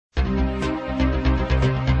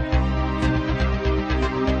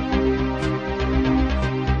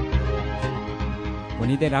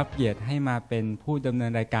ได้รับเกียรติให้มาเป็นผู้ดำเนิ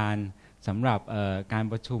นรายการสำหรับการ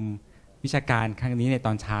ประชุมวิชาการครั้งนี้ในต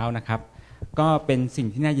อนเช้านะครับก็เป็นสิ่ง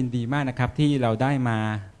ที่น่ายินดีมากนะครับที่เราได้มา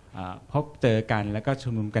พบเจอกันและก็ชุ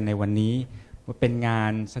มนุมกันในวันนี้เป็นงา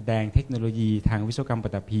นแสดงเทคโนโลยีทางวิศวกรรมป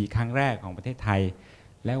ฐพีครั้งแรกของประเทศไทย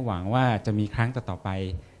และหวังว่าจะมีครั้งต่อๆไป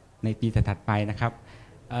ในปีถัดไปนะครับ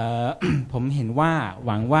ผมเห็นว่าห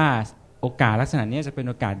วังว่าโอกาสลักษณะนี้จะเป็น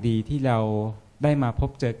โอกาสดีที่เราได้มาพบ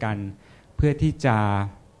เจอกันเพื่อที่จะ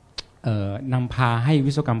นำพาให้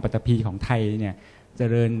วิศวกรรมปฐพีของไทยเนี่ยเจ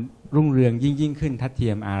ริญรุ่งเรืองยิ่งขึ้นทัดเที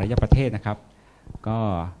ยมอารยประเทศนะครับ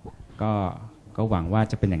ก็หวังว่า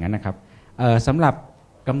จะเป็นอย่างนั้นนะครับสำหรับ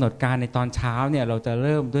กำหนดการในตอนเช้าเนี่ยเราจะเ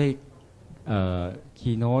ริ่มด้วย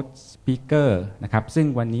Keynote Speaker นะครับซึ่ง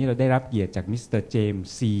วันนี้เราได้รับเกียรติจากมิสเตอร์เจมส์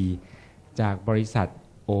ซีจากบริษัท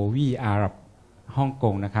OV อาหรับฮ่องก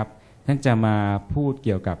งนะครับท่านจะมาพูดเ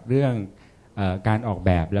กี่ยวกับเรื่องการออกแ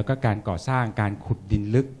บบแล้วก็การก่อสร้างการขุดดิน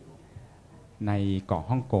ลึกในเกาะ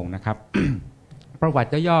ฮ่องกงนะครับ ประวัติ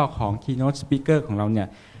ย่อๆของ Keynote Speaker ของเราเนี่ย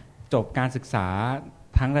จบการศึกษา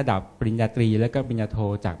ทั้งระดับปริญญาตรีและก็ปริญญาโท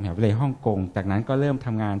จากมหาวิทยาลัยฮ่องกงจากนั้นก็เริ่มท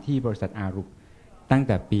ำงานที่บริษัทอารุปตั้งแ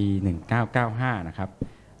ต่ปี 1995 นะครับ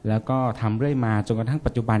แล้วก็ทำเรื่อยมาจนกระทั่ง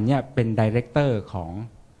ปัจจุบันเนี่ยเป็นไดเรคเตอร์ข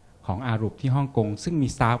องอารุปที่ฮ่องกงซึ่งมี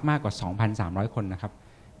สตาฟมากกว่า 2,300 คนนะครับ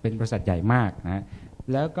เป็นบริษัทใหญ่มากนะ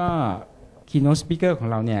แล้วก็ Keynote Speaker ของ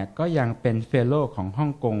เราเนี่ยก็ยังเป็น Fellow ของฮ่อ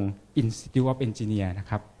งกง Institute of Engineer นะ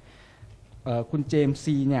ครับคุณเจมส์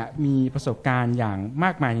ซีเนี่ยมีประสบการณ์อย่างม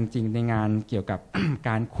ากมายจริงๆในงานเกี่ยวกับ ก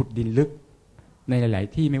ารขุดดินลึกในหลาย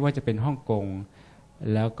ๆที่ไม่ว่าจะเป็นฮ่องกง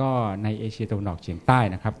แล้วก็ในเอเชียตะวันออกเฉียงใต้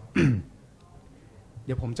นะครับ เ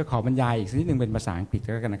ดี๋ยวผมจะขอบรรยายอีกสักนิดนึงเป็นภาษาอังกฤษ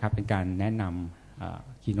ก็แล้วกันนะครับเป็นการแนะน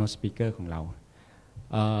ำKeynote Speaker ของเรา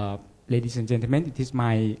Ladies and gentlemen, it is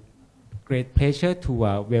my great pleasure to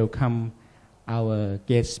welcome our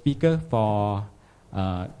guest speaker for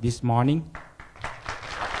this morning,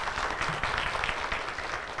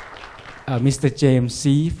 Mr. James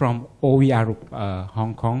C. from OV Arup,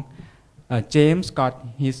 Hong Kong. James got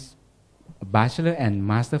his bachelor and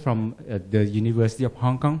master from the University of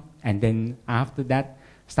Hong Kong, and then after that,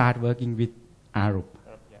 start working with Arup.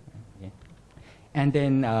 And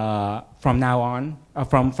then from now on,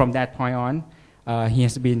 from that point on, he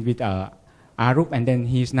has been with Arup, and then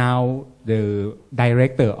he's now the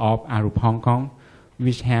director of Arup Hong Kong,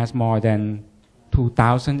 which has more than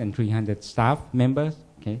 2,300 staff members.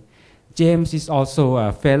 Okay. James is also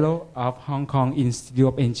a fellow of Hong Kong Institute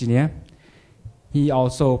of Engineer. He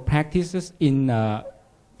also practices in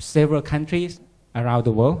several countries around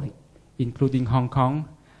the world, including Hong Kong,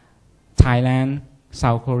 Thailand,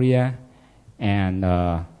 South Korea, and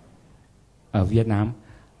Vietnam.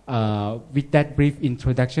 With that brief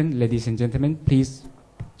introduction, ladies and gentlemen, please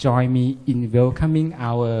join me in welcoming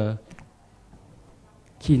our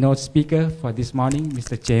keynote speaker for this morning,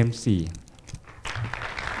 Mr. James C.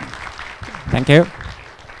 Thank you.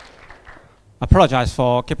 Apologize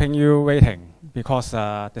for keeping you waiting because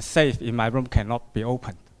the safe in my room cannot be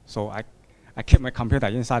opened. So I keep my computer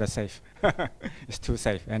inside the safe. It's too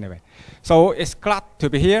safe anyway. So it's glad to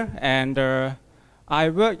be here, and I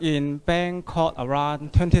worked in Bangkok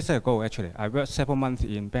around 20 years ago actually. I worked several months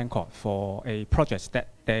in Bangkok for a project that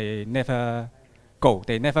they never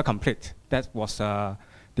complete. That was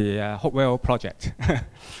the Hopewell project.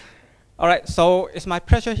 All right, so it's my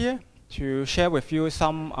pleasure here to share with you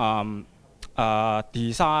some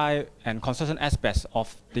design and construction aspects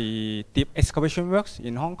of the deep excavation works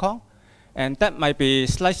in Hong Kong. And that might be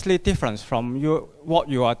slightly different from what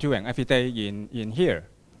you are doing every day in here.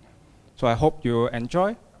 So I hope you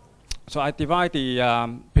enjoy. So I divide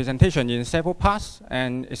the presentation in several parts,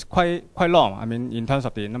 and it's quite long, I mean, in terms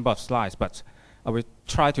of the number of slides, but I will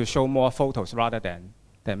try to show more photos rather than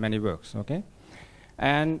many works, okay?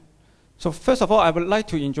 And so first of all, I would like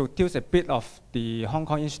to introduce a bit of the Hong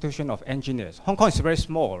Kong Institution of Engineers. Hong Kong is very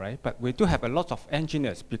small, right? But we do have a lot of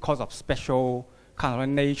engineers because of special kind of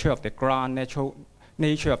nature of the ground,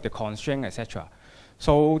 nature of the constraint, etc.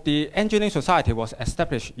 So the Engineering Society was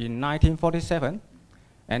established in 1947,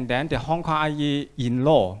 and then the Hong Kong IE in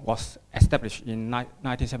law was established in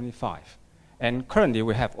 1975. And currently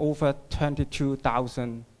we have over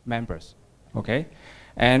 22,000 members, okay?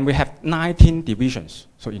 And we have 19 divisions,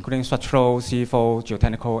 so including structural, civil,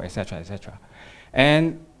 geotechnical, etc., etc.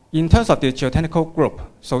 And in terms of the geotechnical group,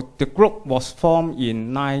 so the group was formed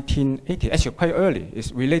in 1980, actually quite early.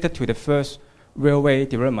 It's related to the first railway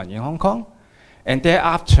development in Hong Kong. And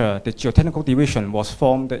thereafter, the geotechnical division was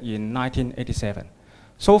formed in 1987.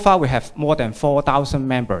 So far, we have more than 4,000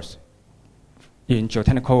 members in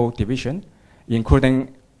geotechnical division,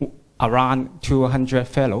 including around 200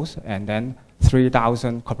 fellows and then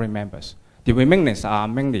 3,000 corporate members. The remaining are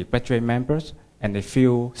mainly graduate members and a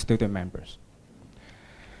few student members.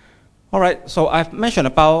 All right, so I've mentioned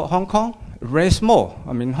about Hong Kong, very small.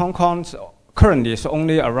 I mean, Hong Kong currently is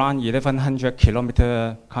only around 1,100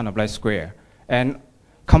 kilometer kind of like square. And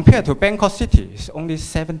compared to Bangkok City, it's only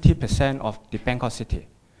 70% of the Bangkok City.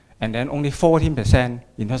 And then only 14%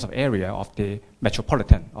 in terms of area of the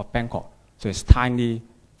metropolitan of Bangkok. So it's tiny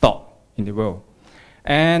dot in the world.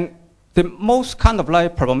 And the most kind of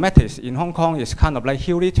like problematic in Hong Kong is kind of like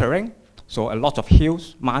hilly terrain. So a lot of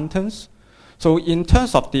hills, mountains. So in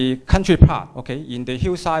terms of the country part, okay, in the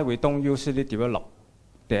hillside, we don't usually develop.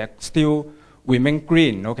 They still remain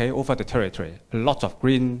green, okay, over the territory. A lot of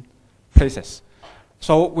green places.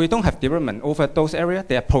 So we don't have development over those areas.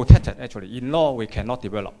 They are protected, actually. In law, we cannot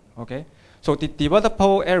develop, okay? So the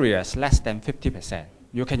developable area is less than 50%.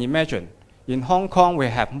 You can imagine, in Hong Kong, we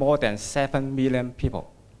have more than 7 million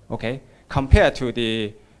people, okay? Compared to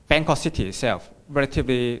the Bangkok City itself,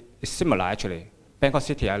 relatively similar, actually. Bangkok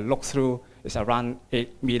City, I looked through, is around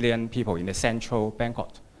 8 million people in the central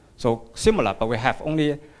Bangkok. So similar, but we have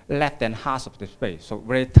only less than half of the space, so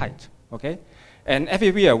very tight, okay? And every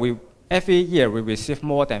year we receive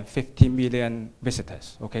more than 50 million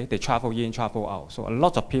visitors, okay? They travel in, travel out, so a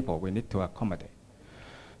lot of people we need to accommodate.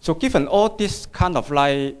 So given all this kind of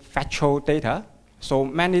like factual data, so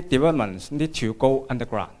many developments need to go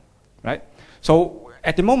underground, right? So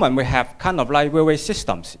at the moment we have kind of like railway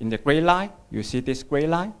systems in the gray line, you see this gray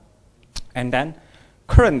line? And then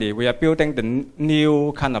currently we are building the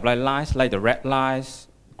new kind of like lines, like the red lines,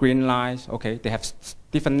 green lines, okay? They have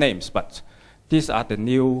different names, but these are the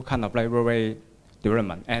new kind of like railway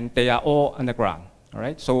development, and they are all underground, all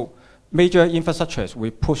right? So major infrastructures, we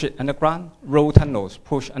push it underground, road tunnels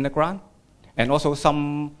push underground, and also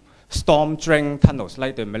some storm drain tunnels,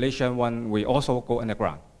 like the Malaysian one, we also go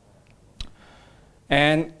underground.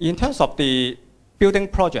 And in terms of the building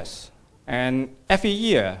projects, and every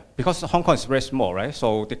year, because Hong Kong is very small, right?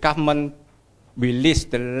 So the government release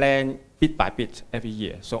the land bit by bit every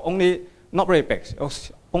year. So only, not very big,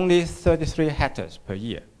 only 33 hectares per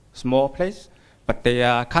year. Small place, but they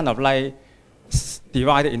are kind of like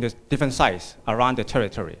divided into different sites around the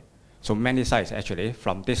territory. So many sites actually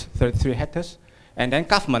from this 33 hectares. And then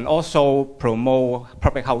government also promote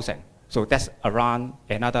public housing. So that's around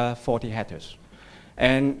another 40 hectares.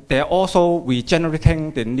 And they're also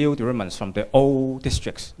regenerating the new developments from the old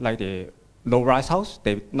districts, like the low-rise house.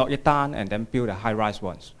 They knock it down and then build the high-rise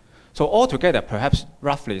ones. So altogether, perhaps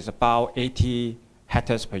roughly is about 80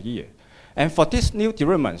 hectares per year. And for these new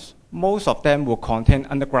developments, most of them will contain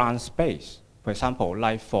underground space. For example,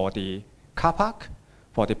 like for the car park,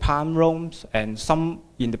 for the palm rooms, and some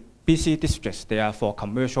in the busy districts, they are for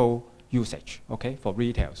commercial usage, okay, for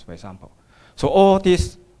retails, for example. So all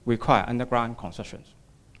these require underground constructions.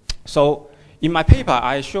 So in my paper,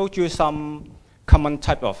 I showed you some common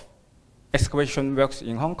type of excavation works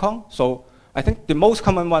in Hong Kong. So I think the most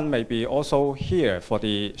common one may be also here for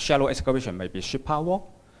the shallow excavation, maybe ship power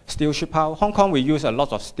wall, steel ship power. Hong Kong, we use a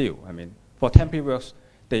lot of steel. I mean, for temporary works,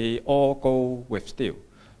 they all go with steel.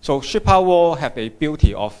 So ship power wall have a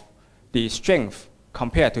beauty of the strength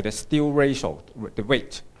compared to the steel ratio. The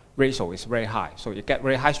weight ratio is very high. So you get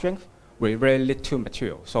very high strength with very little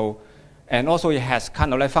material. So, and also it has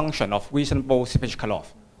kind of like function of reasonable seepage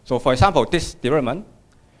cutoff. So for example, this development,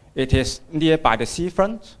 it is nearby the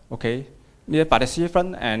seafront, okay? Nearby the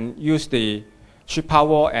seafront, and use the ship power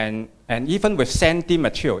wall, and even with sandy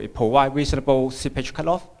material, it provides reasonable seepage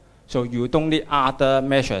cutoff. So you don't need other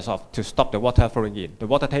measures to stop the water flowing in. The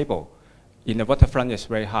water table in the waterfront is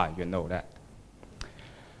very high, you know that.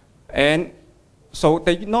 And so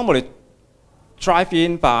they normally drive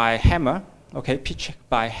in by hammer, okay, pitch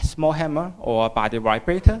by small hammer or by the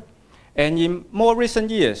vibrator. And in more recent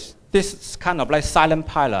years, this kind of like silent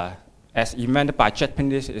pillar, as invented by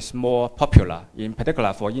Japanese, is more popular, in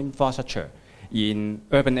particular for infrastructure in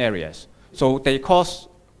urban areas. So they cause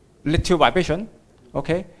little vibration,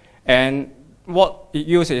 okay? And what it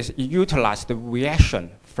uses is it utilizes the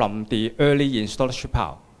reaction from the early installed ship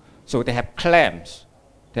power. So they have clamps.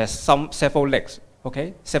 There's several legs,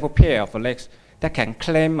 okay? Several pair of legs that can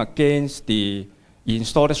clamp against the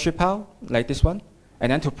installed ship power, like this one,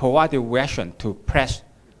 and then to provide the reaction to press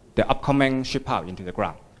the upcoming ship power into the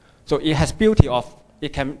ground. So it has beauty of,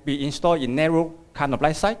 it can be installed in narrow kind of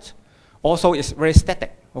like sites. Also, it's very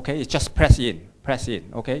static, okay? It's just press in,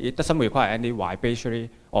 okay? It doesn't require any vibration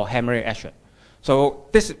or hammering action. So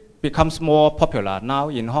this becomes more popular now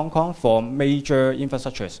in Hong Kong for major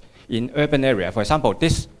infrastructures in urban area. For example,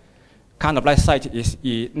 this kind of like site is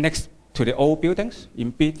next to the old buildings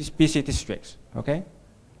in busy districts, okay?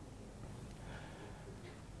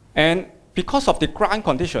 And because of the ground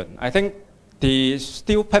condition, I think the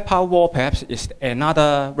steel pipe wall perhaps is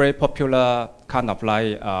another very popular kind of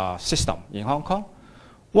like system in Hong Kong.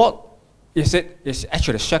 What is it? It's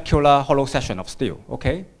actually a circular hollow section of steel,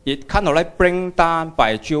 okay? It kind of like bring down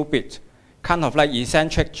by drill bit, kind of like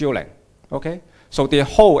eccentric drilling, okay? So the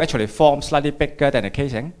hole actually forms slightly bigger than the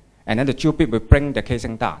casing, and then the drill bit will bring the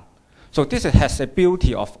casing down. So this has a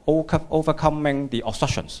beauty of overcoming the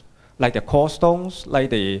obstructions, like the core stones, like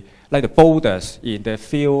the boulders in the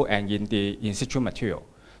field and in the in situ material.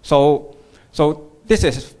 So this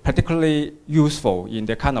is particularly useful in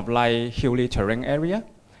the kind of like hilly terrain area.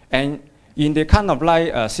 And in the kind of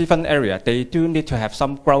like siphon area, they do need to have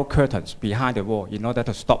some grout curtains behind the wall in order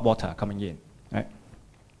to stop water coming in. Right?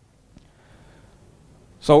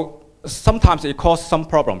 So sometimes it causes some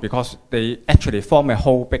problem because they actually form a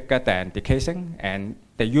hole bigger than the casing, and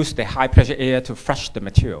they use the high pressure air to flush the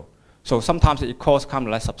material. So sometimes it causes kind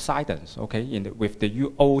of like subsidence, okay, with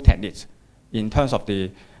the old techniques in terms of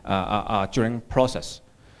the drilling process.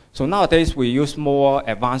 So nowadays we use more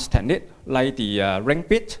advanced technique like the ring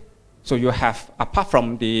bit. So you have, apart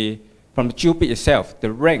from the drill bit itself,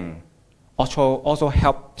 the ring also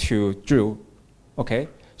help to drill, okay.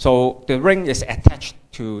 So the ring is attached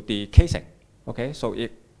to the casing, okay. So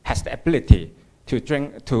it has the ability to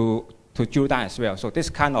drill down as well. So this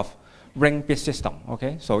kind of ring bit system,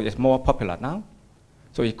 okay, so it's more popular now.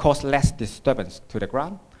 So it causes less disturbance to the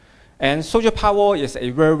ground. And soldier power wall is a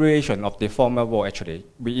variation of the former wall actually.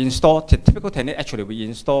 We install, the typical technique actually, we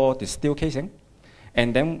install the steel casing,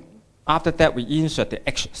 and then after that we insert the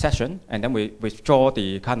X section, and then we withdraw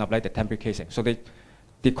the kind of like the temporary casing. So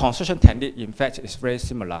the construction technique in fact is very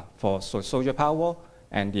similar for soldier power wall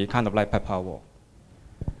and the kind of like pipe power wall.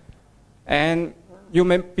 And you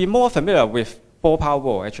may be more familiar with ball power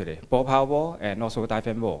wall actually, ball power wall and also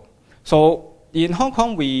diaphragm wall. So in Hong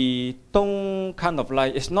Kong, we don't kind of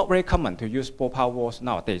like, it's not very common to use ball power walls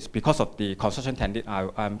nowadays because of the construction technique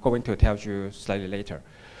I'm going to tell you slightly later.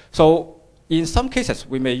 So in some cases,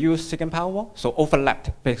 we may use second power wall, so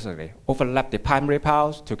overlapped basically, overlap the primary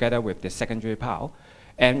piles together with the secondary pile,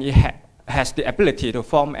 and it has the ability to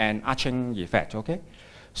form an arching effect, okay?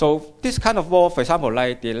 So this kind of wall, for example,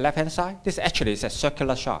 like the left-hand side, this actually is a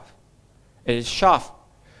circular shaft. A shaft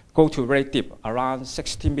go to very deep, around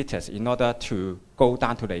 60 meters, in order to go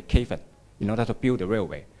down to the cavern, in order to build the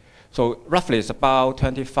railway. So roughly it's about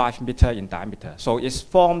 25 meters in diameter. So it's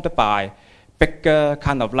formed by bigger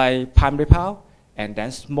kind of like primary pile, and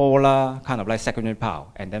then smaller kind of like secondary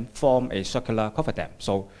pile, and then form a circular cover dam.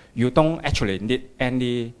 So you don't actually need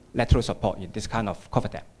any lateral support in this kind of cover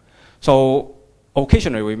dam. So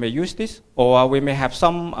occasionally we may use this, or we may have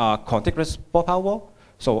some contiguous ball power wall,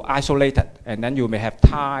 so isolated, and then you may have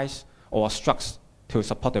ties or struts to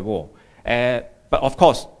support the wall. But of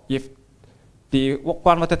course, if the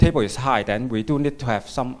groundwater table is high, then we do need to have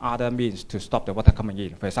some other means to stop the water coming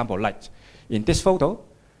in. For example, like in this photo,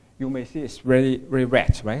 you may see it's very, very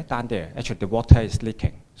red, right, down there. Actually, the water is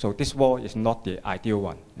leaking. So this wall is not the ideal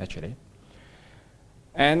one, actually.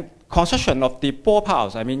 And construction of the ball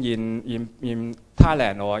piles, I mean, in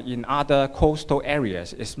Thailand or in other coastal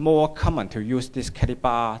areas, it's more common to use this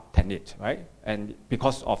caliber technique, right? And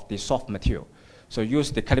because of the soft material. So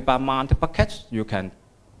use the caliber mounted buckets, you can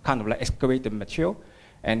kind of like excavate the material,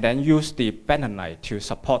 and then use the bentonite to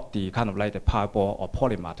support the kind of like the power ball, or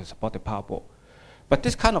polymer to support the power ball. But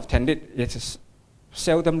this kind of technique is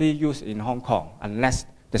seldomly used in Hong Kong, unless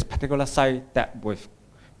this particular site that with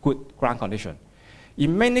good ground condition.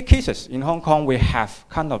 In many cases in Hong Kong, we have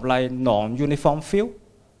kind of like non-uniform field.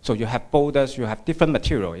 So you have boulders, you have different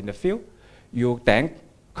material in the field. You then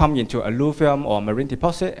come into alluvium or marine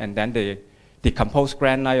deposit, and then they decompose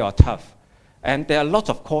granite or tuff. And there are lots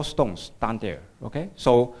of core stones down there, okay?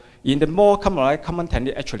 So in the more common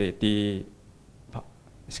technique, actually,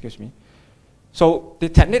 So the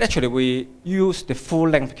technique, actually, we use the full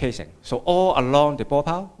length casing. So all along the ball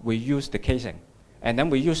pile, we use the casing. And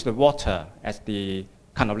then we use the water as the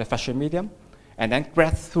kind of flushing medium, and then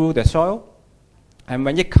grab through the soil. And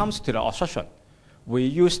when it comes to the obstruction, we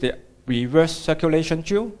use the reverse circulation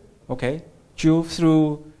drill, okay, drill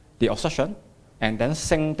through the obstruction, and then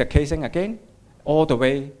sink the casing again, all the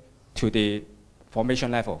way to the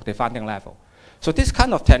formation level, the founding level. So this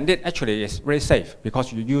kind of technique actually is very safe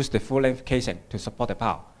because you use the full-length casing to support the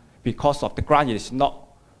pile. Because of the ground is not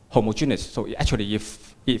homogeneous, so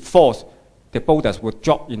if it falls, the boulders would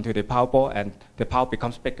drop into the power ball, and the power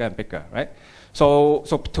becomes bigger and bigger, right? So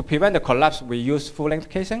to prevent the collapse, we use full-length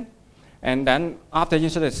casing, and then after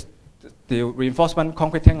the reinforcement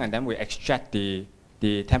concreting, and then we extract the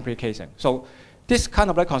temporary casing. So this kind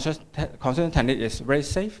of like construction technique is very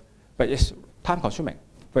safe, but it's time consuming.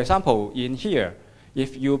 For example, in here,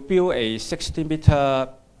 if you build a 60-meter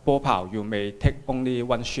bore pile, you may take only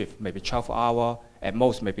one shift, maybe 12 hours, at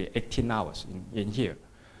most maybe 18 hours in here.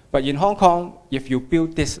 But in Hong Kong, if you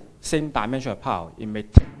build this same dimension of pile, it may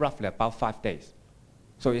take roughly about 5 days.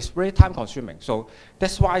 So it's very time consuming. So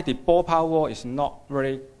that's why the bore pile wall is not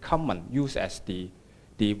very common used as the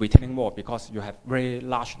retaining wall, because you have very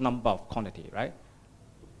large number of quantity, right?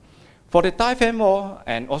 For the diaphragm wall,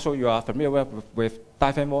 and also you are familiar with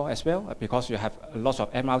diaphragm wall as well, because you have lots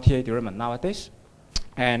of MLTA derailment nowadays.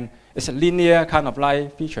 And it's a linear kind of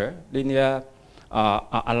like feature, linear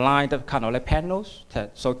aligned kind of like panels.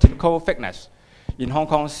 So typical thickness in Hong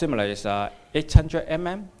Kong similar is 800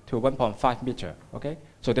 mm to 1.5 meter, okay?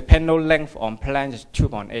 So the panel length on plan is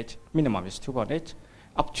 2.8, minimum is 2.8,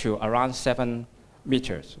 up to around 7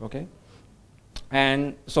 meters, okay?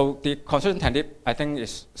 And so the construction technique, I think,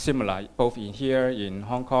 is similar both in here, in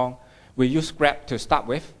Hong Kong. We use scrap to start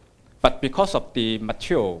with, but because of the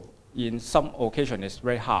material, in some occasion, it's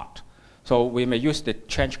very hard. So we may use the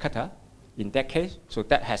trench cutter in that case, so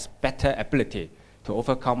that has better ability to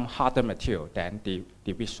overcome harder material than the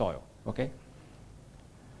rich soil, okay?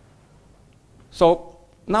 So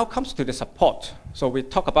now comes to the support. So we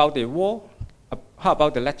talk about the wall. How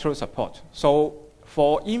about the lateral support? So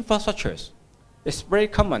for infrastructures, it's very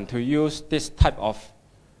common to use this type of,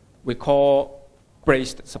 we call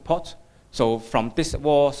braced support. So from this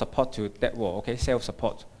wall support to that wall, okay,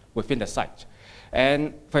 self-support within the site.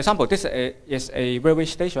 And for example, this is a railway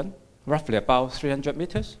station, roughly about 300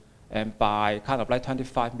 meters, and by kind of like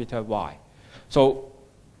 25 meter wide. So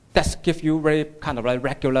that gives you very kind of like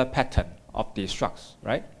regular pattern of the structures,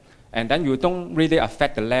 right? And then you don't really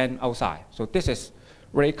affect the land outside. So this is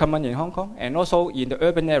very common in Hong Kong. And also in the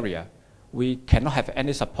urban area, we cannot have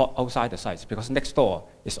any support outside the sites because next door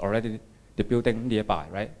is already the building nearby,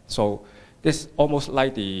 right? So this is almost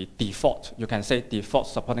like the default, you can say default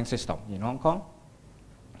supporting system in Hong Kong.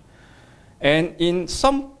 And in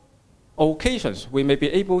some occasions, we may be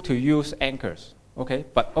able to use anchors, okay?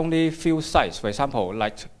 But only few sites, for example,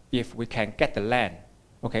 like if we can get the land,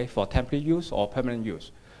 okay, for temporary use or permanent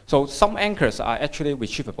use. So some anchors are actually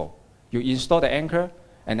retrievable. You install the anchor,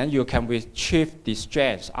 and then you can retrieve the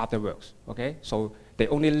strands afterwards, okay? So they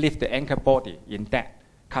only leave the anchor body in that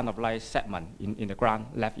kind of like segment in the ground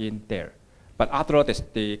left in there. But after all,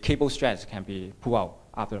 the cable strands can be pulled out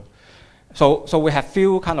after. So we have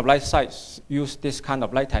few kind of like sites use this kind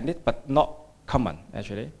of like technique, but not common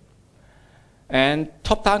actually. And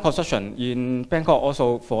top-down construction in Bangkok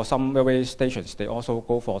also for some railway stations, they also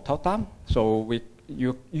go for top-down. So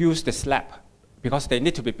you use the slab because they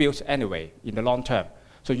need to be built anyway in the long term.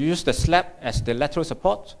 So you use the slab as the lateral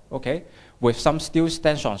support, okay, with some steel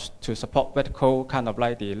stanchions to support vertical kind of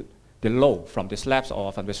like the load from the slabs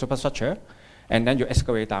or from the superstructure, and then you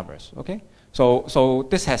excavate downwards, okay? So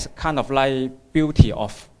this has kind of like beauty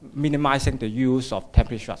of minimizing the use of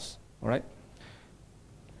temporary struts, all right?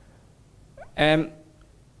 And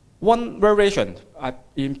one variation,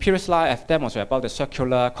 in previous slide I've demonstrated about the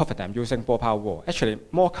circular cofferdam using bore pile wall. Actually,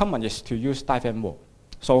 more common is to use diaphragm wall.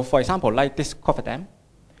 So for example, like this cofferdam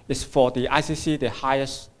is for the ICC, the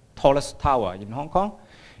highest, tallest tower in Hong Kong.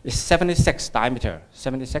 It's 76 diameter,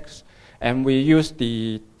 76. And we use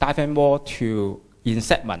the diaphragm wall in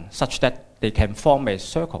segment such that they can form a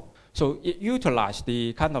circle. So it utilizes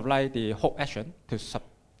the kind of like the hook action to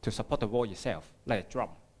support the wall itself, like a drum,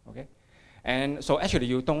 okay? And so actually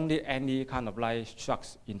you don't need any kind of like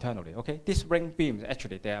structures internally, okay? These ring beams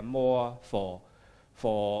actually, they are more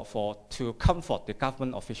to comfort the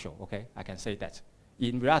government official, okay? I can say that.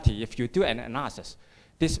 In reality, if you do an analysis,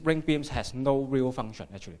 these ring beams has no real function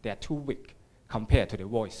actually. They are too weak compared to the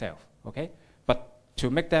wall itself, okay? But to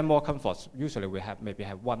make them more comfort, usually we maybe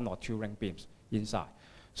have 1 or 2 ring beams inside.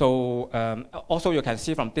 So also you can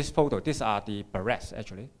see from this photo, these are the barracks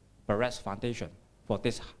actually, barracks foundation for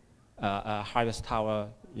this highest tower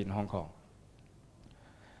in Hong Kong.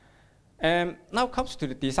 And now comes to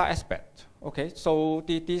the design aspect. Okay, so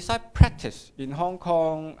the design practice in Hong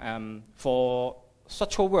Kong for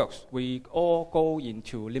structural works, we all go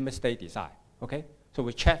into limit state design. Okay, so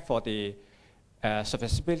we check for the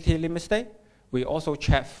serviceability limit state. We also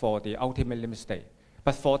check for the ultimate limit state.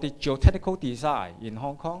 But for the geotechnical design in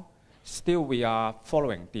Hong Kong, still we are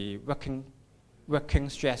following the working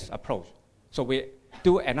stress approach. So we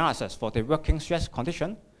do analysis for the working stress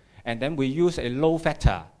condition, and then we use a load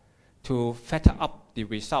factor to factor up the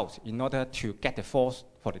results in order to get the force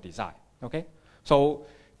for the design, okay? So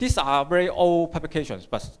these are very old publications,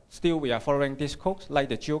 but still we are following these codes, like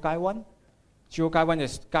the GeoGuide one. GeoGuide 1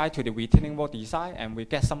 is Guide to the Retaining Wall Design, and we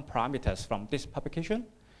get some parameters from this publication.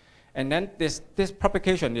 And then this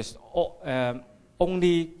publication is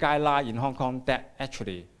only guideline in Hong Kong that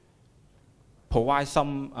actually provide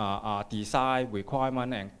some design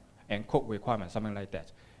requirement and code requirement, something like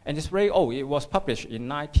that. And it's very old. It was published in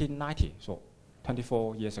 1990, so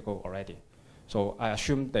 24 years ago already. So I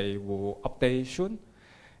assume they will update soon.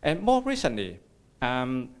 And more recently,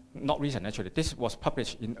 not recent actually, this was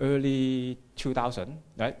published in early 2000,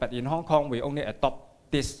 right? But in Hong Kong, we only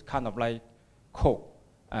adopt this kind of like code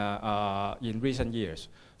in recent years.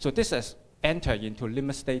 So this has entered into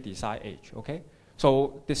limit state design age, okay?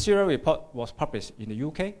 So the serial report was published in the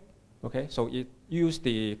UK, okay? So it used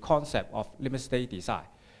the concept of limit state design.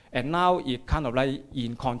 And now it kind of like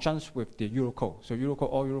in conjunction with the Eurocode. So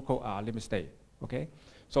all Eurocode are limit state, okay?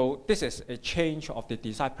 So this is a change of the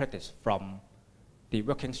design practice from the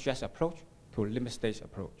working stress approach to limit state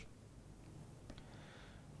approach.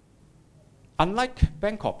 Unlike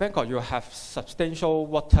Bangkok, you have substantial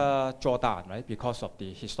water drawdown, right? Because of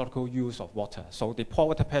the historical use of water. So the pore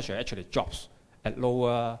water pressure actually drops at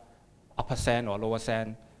lower upper sand or lower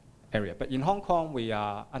sand area. But in Hong Kong, we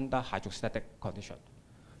are under hydrostatic condition.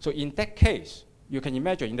 So in that case, you can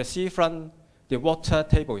imagine in the seafront, the water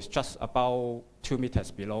table is just about 2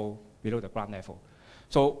 meters below the ground level.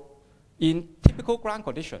 So in typical ground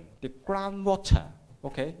condition, the groundwater,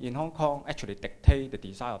 okay, in Hong Kong actually dictate the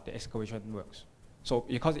design of the excavation works. So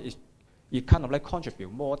because it kind of like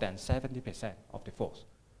contribute more than 70% of the force.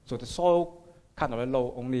 So the soil kind of like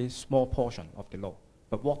load only small portion of the load,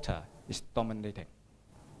 but water is dominating.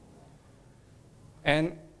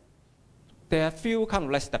 And there are a few kind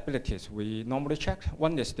of like stabilities we normally check.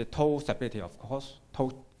 One is the toe stability, of course,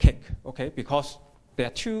 toe kick, okay, because there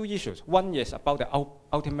are two issues. One is about the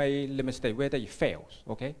ultimate limit state, whether it fails,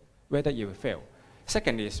 okay, whether it will fail.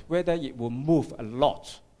 Second is whether it will move a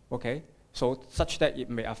lot, okay, so such that it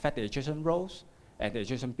may affect the adjacent roads and the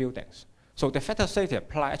adjacent buildings. So the factor safety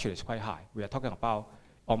apply actually is quite high. We are talking about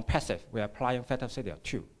on passive, we are applying factor safety of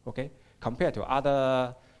 2, okay? Compared to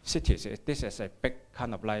other cities, this is a big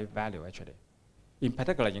kind of like value actually. In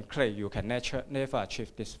particular in clay, you can never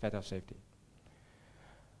achieve this factor safety.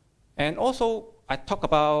 And also, I talk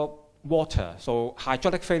about water. So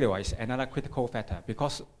hydraulic failure is another critical factor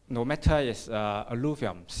because no matter it's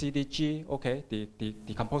alluvium, CDG, okay, the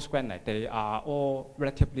decomposed granite, they are all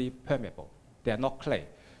relatively permeable. They are not clay.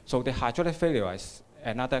 So the hydraulic failure is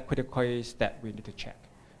another critical step we need to check.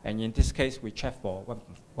 And in this case, we check for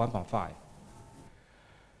 1.5.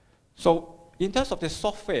 So in terms of the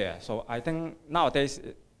software, so I think nowadays,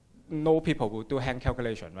 no people will do hand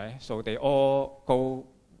calculation, right? So they all go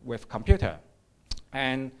with computer.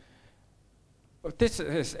 And this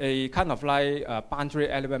is a kind of like boundary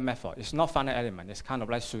element method. It's not finite element. It's kind of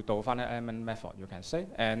like pseudo finite element method, you can say.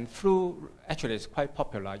 And Flu actually is quite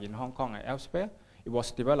popular in Hong Kong and elsewhere. It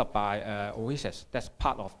was developed by Oasis. That's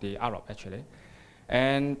part of the Arab actually.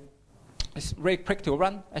 And it's very quick to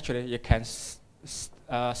run. Actually, you can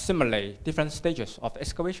simulate different stages of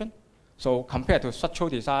excavation. So compared to structural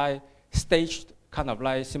design, staged kind of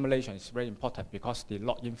like simulation is very important because the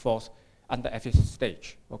lock-in force under every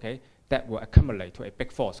stage, okay, that will accumulate to a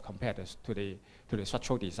big force compared to the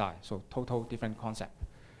structural design. So total different concept.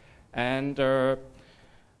 And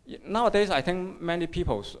nowadays, I think many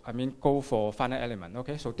people, go for finite element,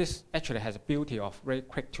 okay? So this actually has a beauty of very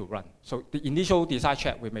quick to run. So the initial design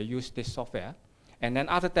check, we may use this software. And then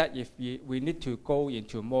after that, if we need to go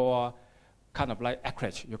into more kind of like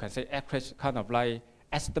accurate, you can say accurate kind of like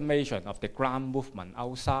estimation of the ground movement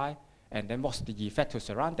outside, and then what's the effect to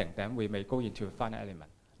surrounding, then we may go into finite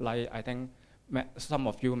element. Like I think some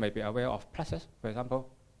of you may be aware of Process, for example.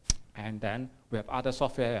 And then we have other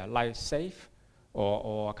software like Safe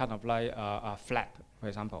or kind of like Flat, for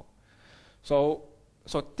example. So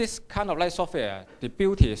this kind of like software, the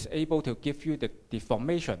beauty is able to give you the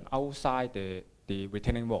deformation outside the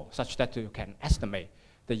retaining wall, such that you can estimate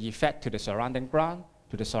the effect to the surrounding ground,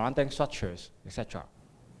 to the surrounding structures, etc.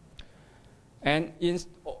 And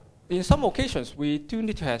in some occasions, we do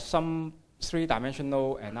need to have some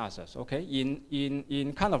three-dimensional analysis, okay?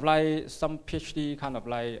 In kind of like some PhD kind of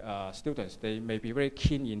like students, they may be very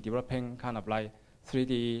keen in developing kind of like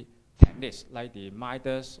 3D techniques, like the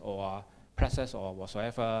Midas or Process or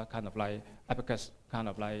whatsoever kind of like Abacus kind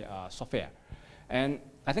of like software. And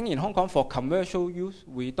I think in Hong Kong, for commercial use,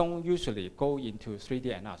 we don't usually go into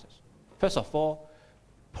 3D analysis. First of all,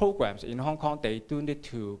 programs in Hong Kong, they do need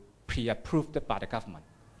to pre-approved by the government.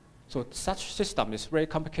 So such system is very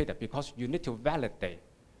complicated because you need to validate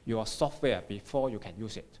your software before you can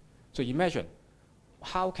use it. So imagine,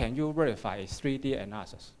 how can you verify a 3D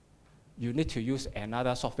analysis? you need to use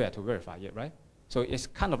another software to verify it, right? So it's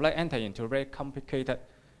kind of like enter into a very complicated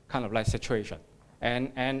kind of like situation.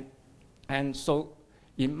 And so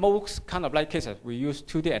in most kind of like cases, we use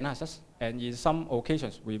 2D analysis, and in some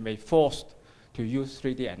occasions, we may forced to use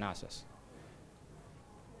 3D analysis.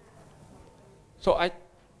 So I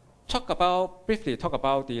briefly talk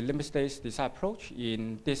about the limit state design approach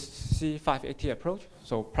in this C580 approach,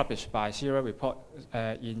 so published by Serial Report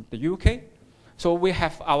in the UK. So we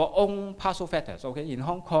have our own partial factors, okay? In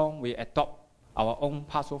Hong Kong, we adopt our own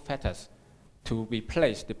partial factors to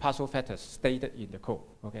replace the partial factors stated in the code,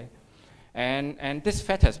 okay? And these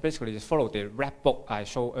factors basically follow the rap book I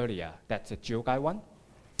showed earlier, that's the GeoGuide one.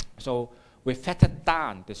 So we factor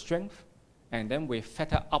down the strength, and then we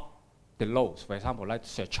factor up the loads, for example, like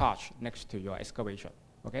surcharge next to your excavation,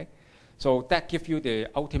 okay? So that gives you the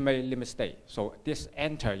ultimate limit state. So this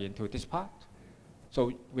enter into this part.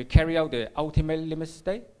 So we carry out the ultimate limit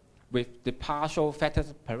state with the partial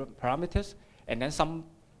factors parameters, and then some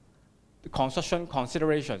construction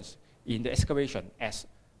considerations in the excavation as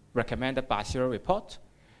recommended by Serial Report.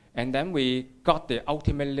 And then we got the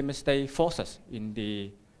ultimate limit state forces in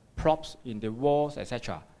the props, in the walls,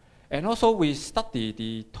 etc. And also we study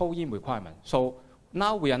the toe-in requirement. So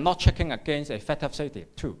now we are not checking against a factor of safety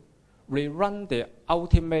too. We run the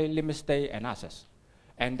ultimate limit state analysis,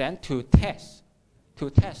 and then to test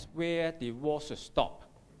where the wall should stop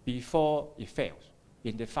before it fails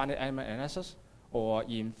in the finite element analysis or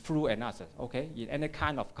in fluid analysis, okay? In any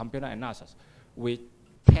kind of computer analysis, we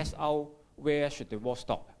test out where should the wall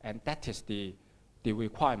stop, and that is the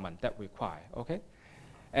requirement that we require, okay?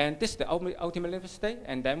 And this is the ultimate limit state,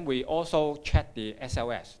 and then we also check the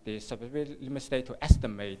SLS, the subsidiary limit state, to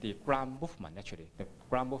estimate the ground movement, actually, the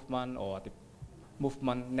ground movement or the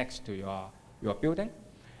movement next to your building.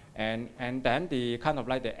 And then the kind of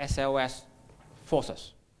like the SLS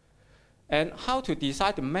forces. And how to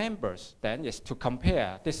decide the members then is to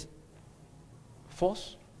compare this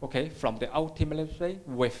force, okay, from the ultimate limit state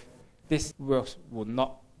with this works would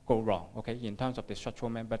not go wrong, okay, in terms of the structural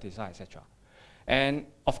member design, etc. And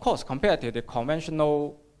of course, compared to the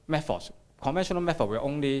conventional methods, conventional method will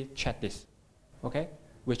only check this, okay?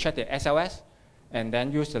 We check the SLS and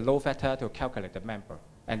then use the load factor to calculate the member.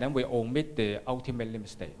 And then we omit the ultimate limit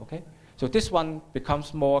state, okay? So this one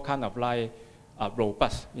becomes more kind of like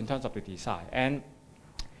robust in terms of the design. And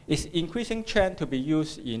it's increasing trend to be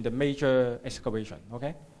used in the major excavation,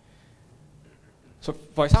 okay? So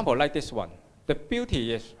for example, like this one, the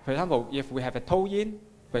beauty is, for example, if we have a toe-in,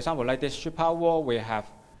 for example, like this sheet-pile wall, we have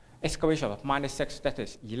excavation of -6, that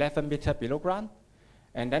is 11 meters below ground.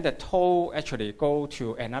 And then the toe actually go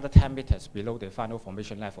to another 10 meters below the final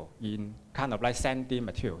formation level in kind of like sandy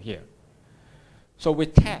material here. So we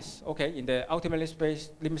test, okay, in the ultimate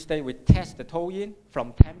limit state, we test the toe-in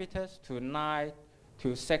from 10 meters to 9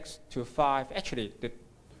 to 6 to 5. Actually,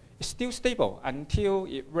 it's still stable until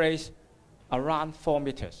it raise around 4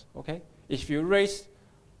 meters, okay? If you raise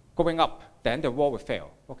going up, then the wall will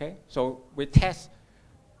fail, okay? So we test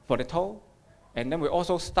for the toe, and then we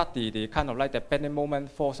also study the kind of like the bending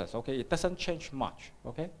moment forces, okay? It doesn't change much,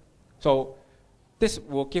 okay? So this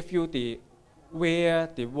will give you the where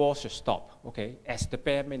the wall should stop, okay, as the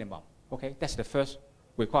bare minimum, okay? That's the first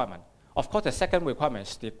requirement. Of course, the second requirement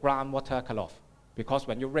is the groundwater cutoff, because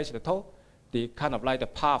when you raise the toe, the kind of like the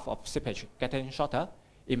path of seepage getting shorter,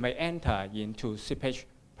 it may enter into seepage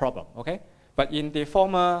problem, okay? But in the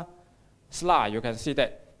former slide, you can see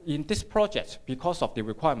that in this project, because of the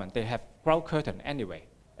requirement, they have grout curtain anyway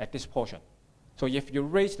at this portion. So if you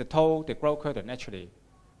raise the toe, the grout curtain actually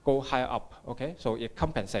go higher up, okay? So it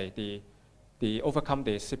compensates the overcome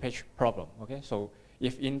the seepage problem, okay? So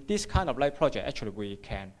if in this kind of like project, actually we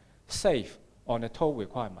can save on the toe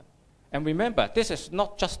requirement. And remember, this is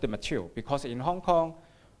not just the material, because in Hong Kong,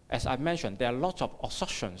 as I mentioned, there are lots of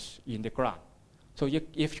obstructions in the ground. So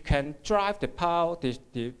if you can drive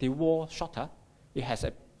the wall shorter, it has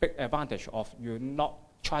a big advantage of you not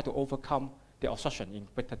try to overcome the obstruction in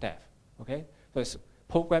greater depth, okay? So it's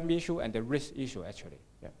program issue and the risk issue actually,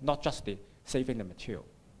 yeah, not just the saving the material.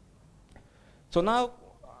 So now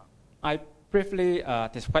I briefly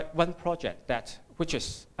describe one project which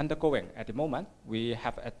is undergoing at the moment. We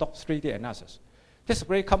have adopted 3D analysis. This is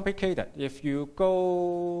very complicated. If you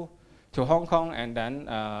go to Hong Kong and then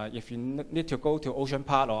if you need to go to Ocean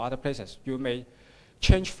Park or other places, you may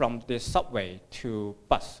change from the subway to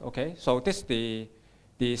bus, okay? So this is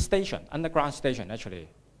the station, underground station actually,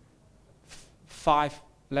 5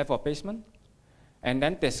 level of basement. And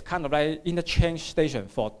then there's kind of like interchange station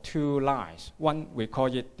for 2 lines. One, we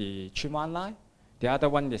call it the Chin Wan line. The other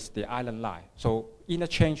one is the Island line. So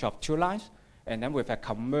interchange of 2 lines. and then with a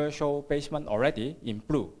commercial basement already in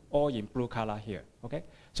blue, all in blue color here. Okay,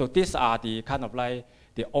 so these are the kind of like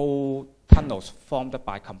the old tunnels formed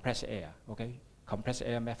by compressed air. Okay, compressed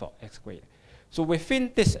air method excavated. So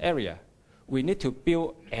within this area, we need to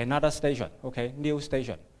build another station. Okay, new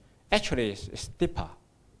station. Actually, it's deeper.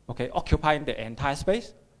 Okay, occupying the entire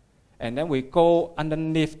space, and then we go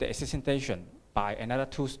underneath the existing station by another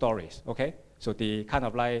 2 stories. Okay, so the kind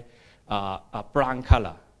of like a brown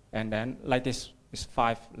color, and then like this is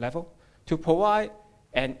 5 level to provide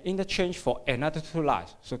an interchange for another 2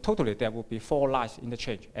 lines. So totally there will be 4 lines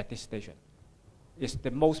interchange at this station. It's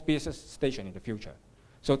the most busiest station in the future.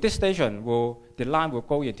 So this station the line will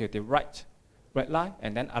go into the right line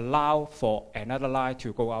and then allow for another line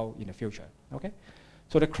to go out in the future. Okay,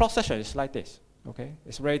 so the cross section is like this. Okay,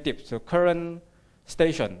 it's very deep. So current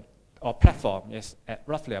station or platform is at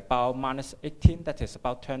roughly about -18, that is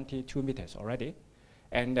about 22 meters already.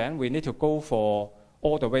 And then we need to go for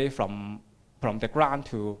all the way from the ground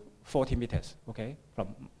to 40 meters, okay, from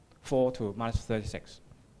 4 to -36.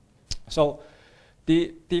 So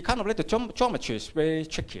the kind of like the geometry is very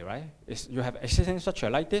tricky, right? You have existing structure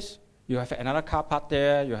like this, you have another car park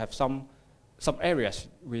there, you have some areas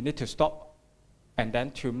we need to stop, and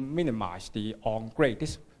then to minimize the on-grade.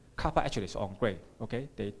 This car park actually is on-grade, okay?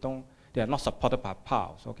 They are not supported by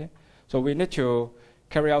piles, okay? So we need to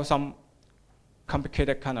carry out some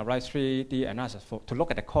complicated kind of like 3D analysis to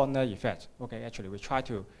look at the corner effects. Okay, actually we try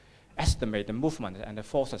to estimate the movement and the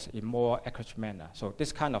forces in more accurate manner. So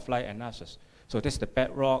this kind of like analysis. So this is the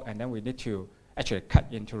bedrock, and then we need to actually cut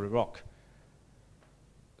into the rock.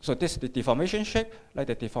 So this is the deformation shape, like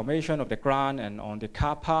the deformation of the ground, and on the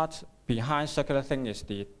car part behind circular thing is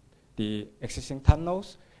the existing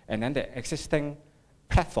tunnels, and then the existing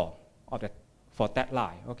platform for that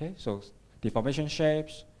line. Okay, so deformation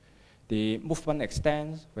shapes. The movement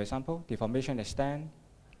extends, for example, deformation extend,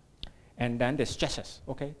 and then the stresses.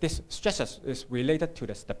 Okay, this stresses is related to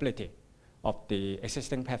the stability of the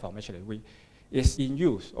existing platform. Actually, is in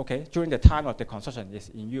use. Okay, during the time of the construction, is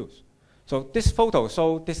in use. So this photo,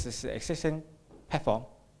 this is the existing platform,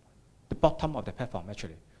 the bottom of the platform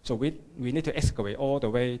actually. So we need to excavate all the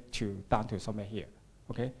way down to somewhere here.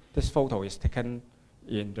 Okay, this photo is taken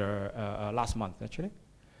in the last month actually.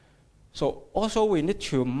 So also we need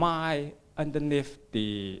to mine underneath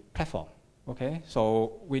the platform, okay?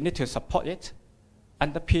 So we need to support it,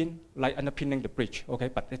 underpinning the bridge, okay?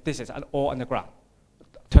 But this is all underground,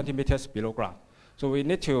 20 meters below ground. So we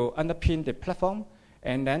need to underpin the platform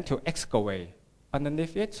and then to excavate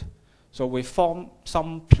underneath it. So we form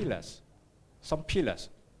some pillars.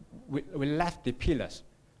 We left the pillars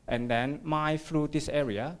and then mine through this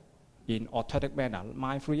area in orthotic manner,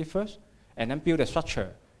 mine through it first, and then build a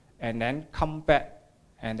structure, and then come back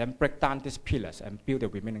and then break down these pillars and build the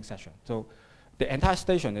remaining section. So the entire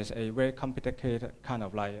station is a very complicated kind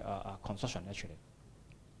of like construction actually.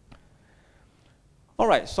 All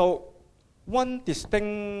right, so one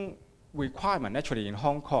distinct requirement actually in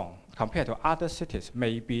Hong Kong compared to other cities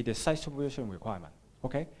may be the site supervision requirement,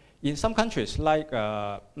 okay? In some countries like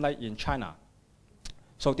in China,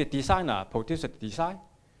 so the designer produces the design,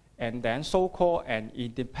 and then so-called an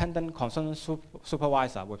independent consultant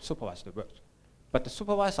supervisor will supervise the work. But the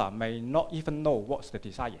supervisor may not even know what the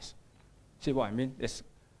design is. See what I mean? It's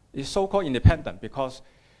so-called independent because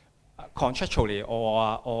contractually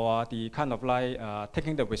or the kind of like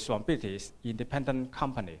taking the responsibility is independent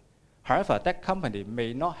company. However, that company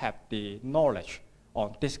may not have the knowledge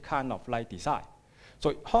on this kind of like design.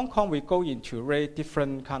 So Hong Kong we go into a very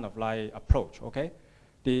different kind of like approach, okay?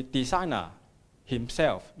 The designer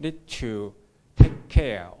himself need to take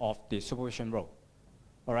care of the supervision role.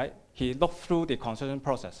 All right, he looked through the construction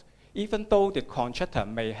process. Even though the contractor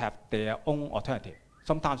may have their own alternative,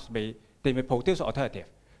 sometimes they may produce alternative,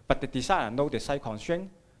 but the designer know the site constraint,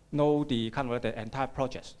 know the kind of the entire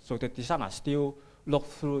project. So the designer still look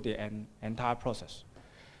through the entire process.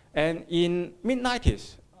 And in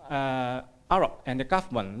mid-90s, Arab and the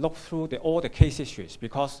government looked through all the case histories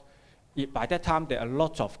because by that time there are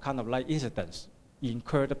lots of kind of like incidents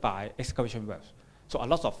incurred by excavation works. So a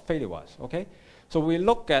lot of failures, okay? So we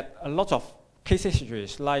look at a lot of case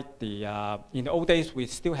histories like in the old days we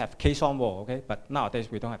still have caisson wall, okay? But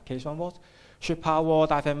nowadays we don't have caisson walls. Sheet power wall,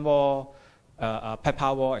 diaphragm wall, pipe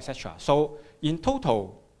power wall, etc. So in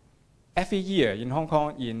total, every year in Hong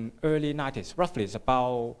Kong in early 90s, roughly it's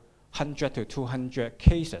about 100 to 200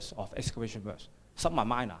 cases of excavation works. Some are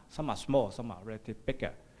minor, some are small, some are relatively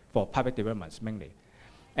bigger for private developments mainly.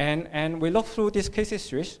 And we look through these case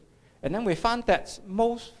histories, and then we found that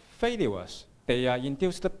most failures, they are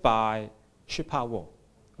induced by sheet power wall.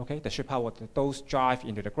 Okay, the sheet power wall, those drive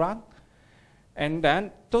into the ground. And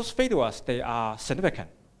then those failures, they are significant.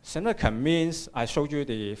 Significant means, I showed you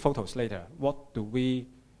the photos later. What do we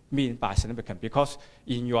mean by significant? Because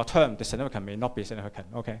in your term, the significant may not be significant,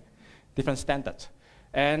 okay? Different standards.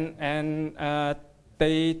 And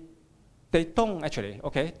they don't actually,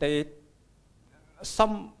 okay?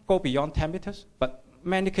 Some go beyond 10 meters, but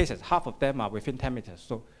many cases, half of them are within 10 meters.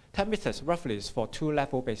 So 10 meters roughly is for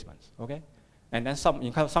 2-level basements, okay? And then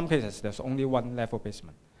in some cases, there's only 1-level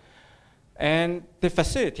basement. And the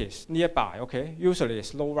facilities nearby, okay, usually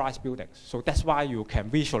is low-rise buildings. So that's why you can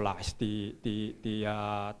visualize the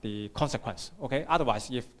consequence, okay? Otherwise,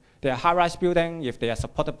 if they are high-rise building, if they are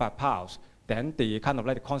supported by piles, then the kind of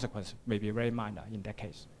like the consequence may be very minor in that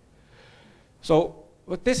case. So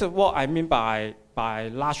this is what I mean by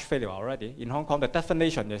large failure already. In Hong Kong, the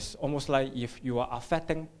definition is almost like if you are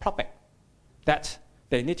affecting public, that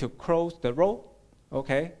they need to close the road,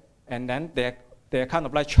 okay, and then they're kind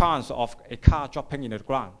of like chance of a car dropping into the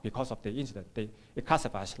ground because of the incident. It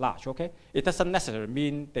classifies large, okay? It doesn't necessarily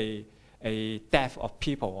mean a death of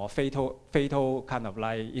people or fatal kind of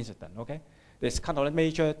like incident, okay? There's kind of a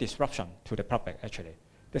major disruption to the public, actually.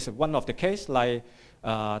 This is one of the case, like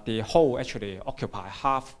the hole actually occupy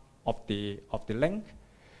half of the length.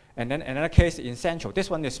 And then another case in Central. This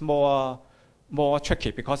one is more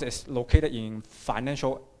tricky because it's located in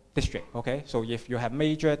financial district, okay? So if you have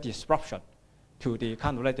major disruption to the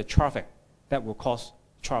kind of like the traffic, that will cause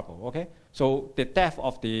trouble, okay? So the depth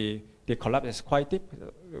of the collapse is quite deep.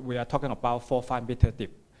 We are talking about 4 or 5 meter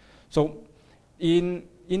deep. So in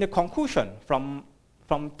the conclusion from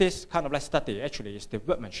this kind of like study actually is the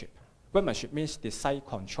workmanship. Workmanship means the site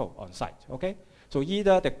control on site, okay? So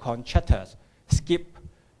either the contractors skip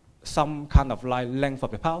some kind of like length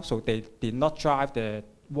of the pile, so they did not drive the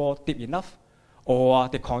wall deep enough, or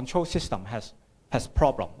the control system has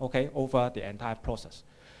problem, okay, over the entire process.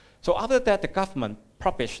 So after that, the government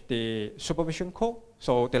published the supervision code.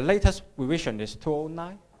 So the latest revision is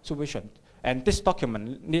 2009 supervision, and this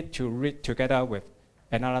document need to read together with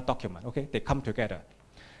another document, okay? They come together.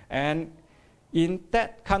 And in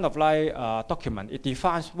that kind of like document, it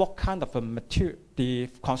defines what kind of a material, the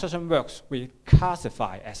construction works we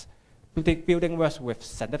classify as building works with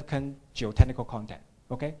significant geotechnical content,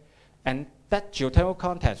 okay? And that geotechnical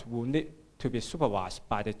content will need to be supervised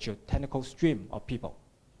by the geotechnical stream of people.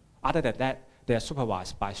 Other than that, they are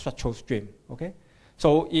supervised by structural stream, okay?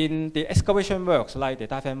 So in the excavation works, like the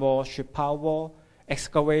diaphragm wall, sheet pile wall,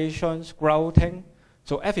 excavations, grouting,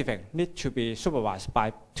 so everything needs to be supervised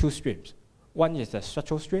by 2 streams. One is the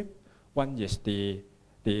structural stream, one is the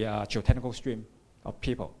geotechnical stream of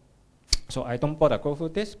people. So I don't bother go through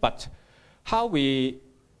this, but how we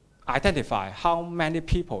identify how many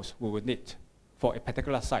people we will need for a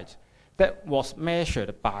particular site, that was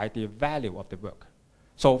measured by the value of the work.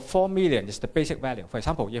 So 4 million is the basic value. For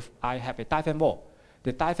example, if I have a diaphragm wall,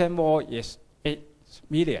 the diaphragm wall is 8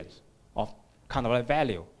 million of kind of like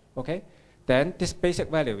value, okay? Then this basic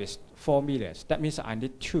value is 4 million. That means I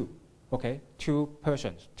need 2, okay? 2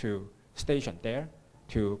 persons to station there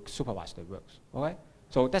to supervise the works, okay?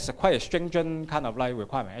 So that's quite a stringent kind of like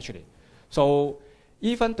requirement actually. So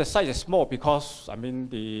even the site is small because, I mean,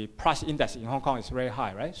 the price index in Hong Kong is very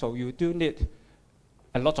high, right? So you do need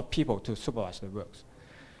a lot of people to supervise the works.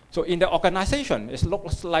 So in the organization, it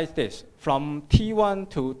looks like this. From T1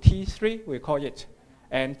 to T3, we call it.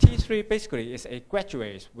 And T3 basically is a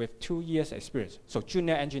graduate with 2 years experience. So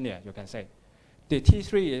junior engineer, you can say. The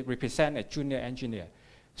T3 represent a junior engineer.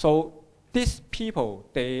 So these people,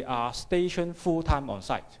 they are stationed full-time on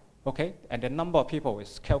site, okay? And the number of people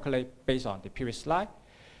is calculated based on the previous slide.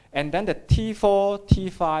 And then the T4,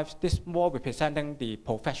 T5, this more representing the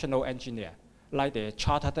professional engineer, like the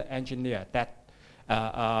chartered engineer that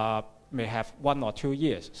may have 1 or 2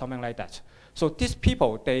 years, something like that. So these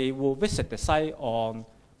people, they will visit the site on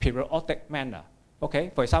periodic manner. Okay,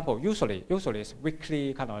 for example, usually it's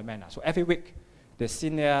weekly kind of manner. So every week, the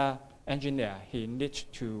senior engineer, he needs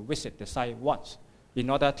to visit the site once in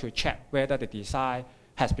order to check whether the design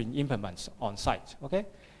has been implemented on site. Okay,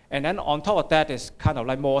 and then on top of that is kind of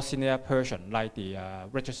like more senior person, like the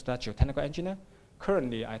registered geotechnical engineer.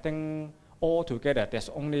 Currently, I think altogether there's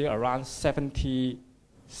only around 70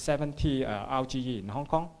 RGE in Hong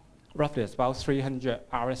Kong. Roughly it's about 300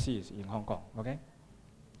 RSCs in Hong Kong, okay?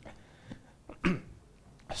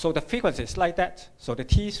 So the frequency is like that. So the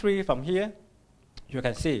T3 from here, you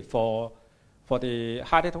can see for the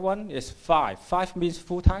highlighted one is 5. 5 means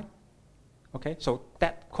full time, okay? So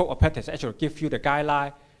that code of practice actually gives you the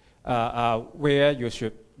guideline where you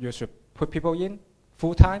should put people in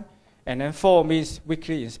full time, and then 4 means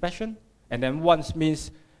weekly inspection, and then 1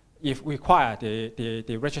 means if required,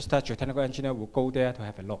 the registered geotechnical engineer will go there to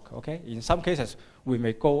have a look, okay? In some cases, we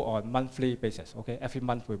may go on monthly basis, okay? Every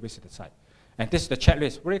month we visit the site. And this is the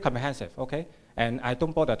checklist, very comprehensive, okay? And I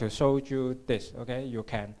don't bother to show you this, okay? You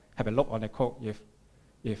can have a look on the code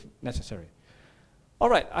if necessary. All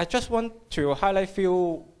right, I just want to highlight a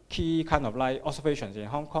few key kind of like observations in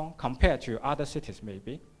Hong Kong compared to other cities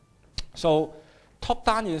maybe. So top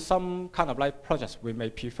down in some kind of like projects, we may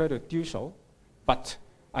prefer to do so, but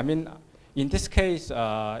I mean, in this case,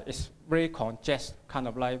 it's very congested kind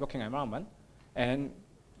of like working environment, and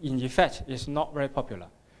in effect, it's not very popular.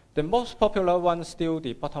 The most popular one is still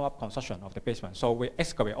the bottom-up construction of the basement. So we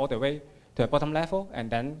excavate all the way to the bottom level, and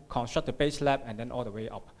then construct the base slab, and then all the way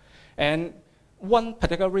up. And one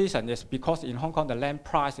particular reason is because in Hong Kong, the land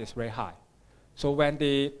price is very high. So when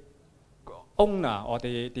the owner or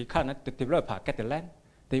the developer get the land,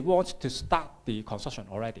 they want to start the construction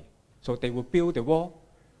already. So they will build the wall,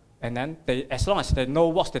 and then as long as they know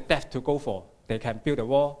what's the depth to go for, they can build the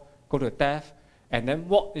wall, go to the depth, and then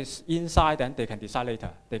what is inside, then they can decide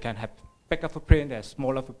later. They can have bigger footprint and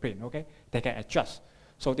smaller footprint, okay? They can adjust.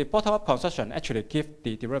 So the bottom-up construction actually gives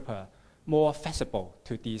the developer more flexible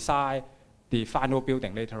to design the final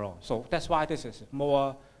building later on. So that's why this is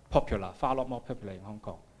more popular, far a lot more popular in Hong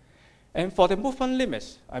Kong. And for the movement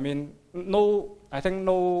limits, I mean, I think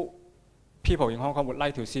no people in Hong Kong would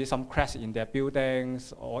like to see some cracks in their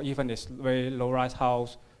buildings, or even this very low-rise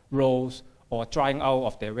house, roads, or drying out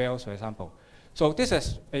of their wells, for example. So this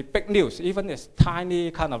is a big news. Even this tiny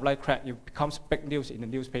kind of like crack, it becomes big news in the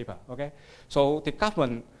newspaper, okay? So the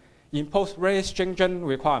government imposed very stringent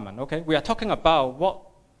requirement, okay? We are talking about what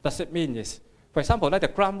does it mean is, for example, like the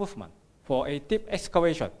ground movement. For a deep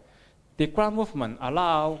excavation, the ground movement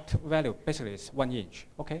allowed value basically is 1 inch,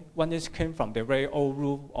 okay? 1 inch came from the very old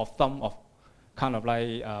rule of thumb of kind of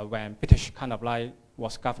like when British kind of like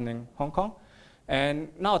was governing Hong Kong. And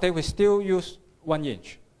nowadays we still use 1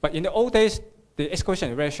 inch. But in the old days, the excavation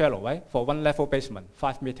is very shallow, right? For one level basement,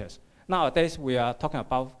 5 meters. Nowadays we are talking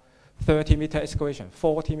about 30-meter excavation,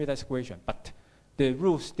 40-meter excavation, but the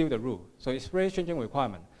rule is still the rule. So it's very stringent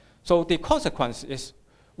requirement. So the consequence is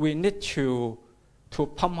we need to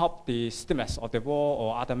pump up the stiffness of the wall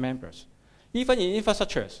or other members. Even in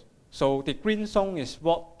infrastructures, so the green zone is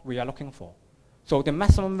what we are looking for. So the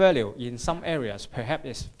maximum value in some areas perhaps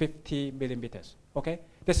is 50 millimeters, okay?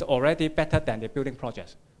 This is already better than the building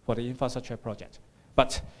projects for the infrastructure project,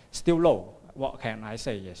 but still low, what can I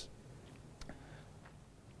say is.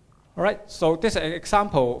 All right, so this is an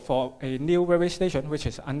example for a new railway station which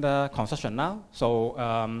is under construction now.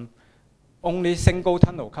 So only single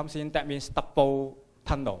tunnel comes in, that means double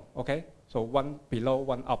tunnel, okay? So one below,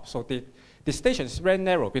 one up. So the station is very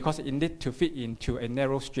narrow because it needs to fit into a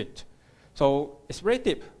narrow street. So it's very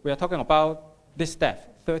deep. We are talking about this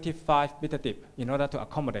depth, 35-meter deep, in order to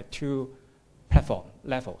accommodate 2 platform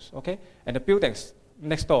levels, okay? And the buildings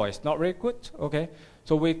next door is not very good, okay?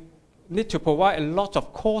 So we need to provide a lot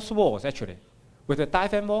of cross walls, actually, with a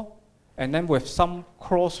diaphragm wall, and then with some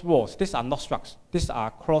cross walls. These are not structures. These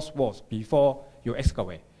are cross walls before you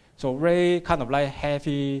excavate. So very kind of like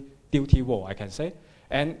heavy duty wall, I can say.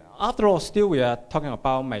 And after all, still we are talking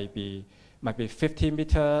about maybe 50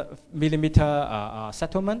 millimeter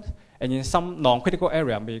settlement, and in some non-critical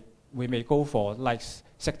area, we may go for like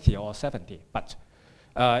 60 or 70, but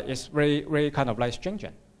it's very kind of like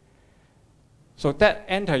stringent. So that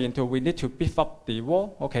enter into, we need to beef up the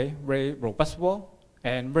wall, okay, very robust wall,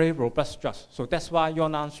 and very robust structures. So that's why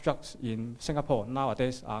Yunnan structures in Singapore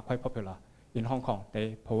nowadays are quite popular. In Hong Kong,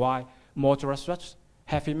 they provide modular structures,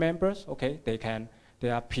 heavy members, okay, they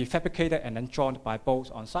are prefabricated and then joined by bolts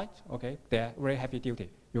on site, okay, they are very heavy duty.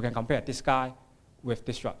 You can compare this guy with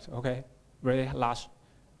this structure, okay, very large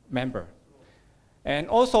member. And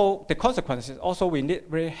also, the consequence is also we need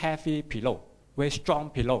very heavy pillow, very strong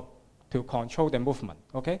pillow to control the movement,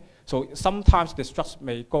 okay? So sometimes the struts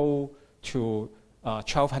may go to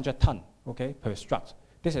 1,200 tons, okay, per strut.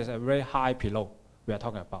 This is a very high pillow we are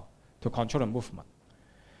talking about to control the movement.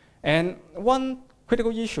 And one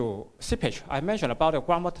critical issue, seepage. I mentioned about the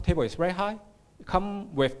groundwater table is very high. It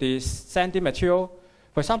comes with the sandy material.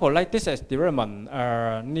 For example, like this is development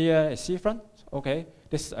near a seafront, okay?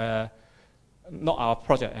 This not our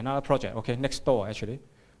project, another project, okay, next door actually.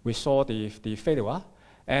 We saw the failure.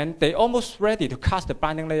 And they almost ready to cast the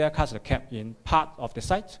binding layer, cast the cap in part of the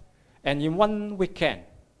site. And in 1 weekend,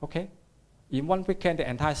 okay, in 1 weekend, the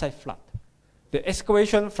entire site flood. The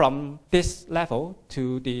excavation from this level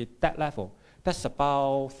to that level, that's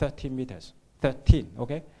about 13 meters, 13,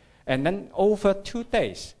 okay? And then over 2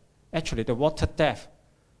 days, actually the water depth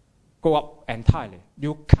go up entirely.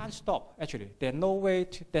 You can't stop, actually. There's no way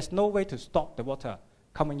to stop the water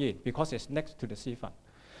coming in because it's next to the seafront.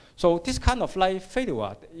 So this kind of like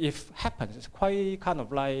failure, if happens, it's quite kind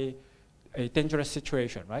of like a dangerous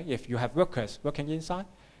situation, right? If you have workers working inside,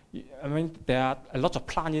 I mean, there are a lot of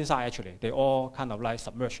plants inside, actually. They all kind of like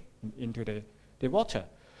submerged into the water.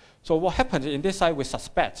 So what happens in this side we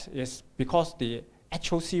suspect is because the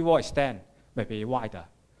actual seawall extent may be wider.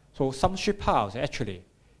 So some ship piles actually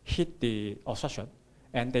hit the obstruction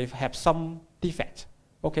and they have some defect.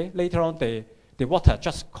 Okay, later on the water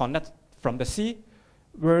just connect from the sea,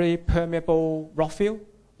 very permeable rock fill,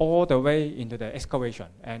 all the way into the excavation,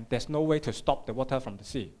 and there's no way to stop the water from the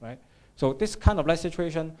sea, right? So this kind of like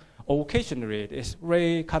situation occasionally is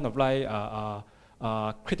very kind of like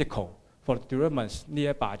critical for the developments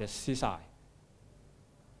nearby the seaside.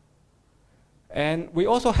 And we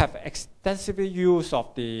also have extensive use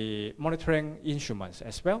of the monitoring instruments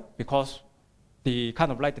as well, because the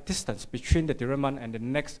kind of like the distance between the development and the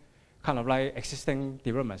next kind of like existing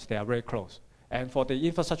developments, they are very close. And for the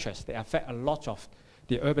infrastructures, they affect a lot of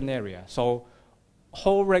the urban area. So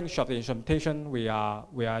whole range of the instrumentation we are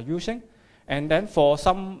using. And then for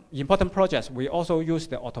some important projects, we also use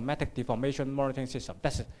the automatic deformation monitoring system.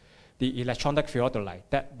 That's the electronic theodolite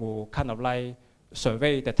that will kind of like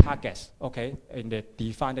survey the targets, okay, in the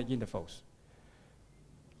defined intervals.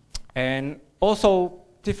 And also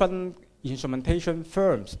different instrumentation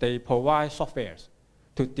firms, they provide softwares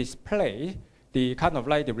to display the kind of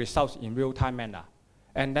like the results in real-time manner.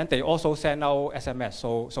 And then they also send out SMS.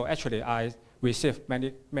 So actually I receive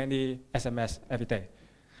many SMS every day.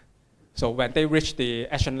 So when they reach the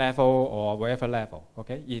action level or whatever level,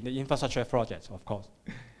 okay, in the infrastructure projects, of course.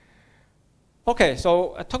 Okay,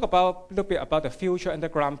 so I talk about a little bit about the future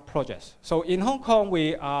underground projects. So in Hong Kong,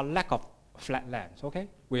 we are lack of flat lands, okay?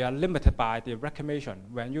 We are limited by the reclamation.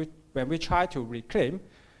 When we try to reclaim,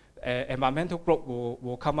 environmental group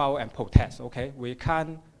will come out and protest, okay? We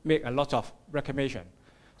can't make a lot of reclamation.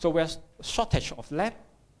 So there's shortage of land.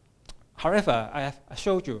 However, I have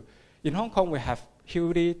showed you, in Hong Kong, we have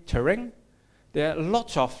hilly terrain. There are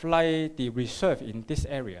lots of like the reserve in this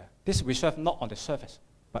area. This reserve not on the surface,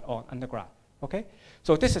 but on underground. Okay,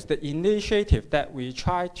 so this is the initiative that we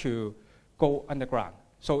try to go underground.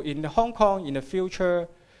 So in Hong Kong, in the future,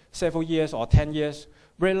 several years or 10 years,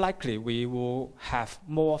 very likely we will have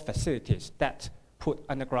more facilities that put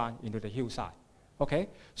underground into the hillside. Okay,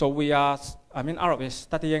 so we are, I mean, Arab is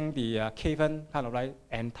studying the cavern kind of like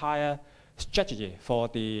entire strategy for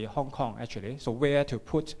the Hong Kong actually. So where to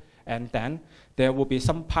put, and then there will be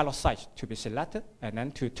some pilot sites to be selected and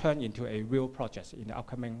then to turn into a real project in the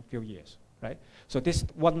upcoming few years. Right? So this is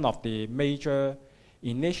one of the major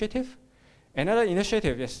initiatives. Another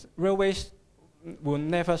initiative is railways will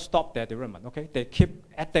never stop their development. Okay? They keep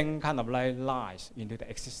adding kind of like lines into the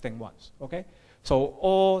existing ones. Okay? So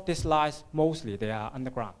all these lines, mostly they are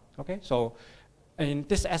underground. Okay? So in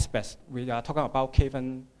this aspect, we are talking about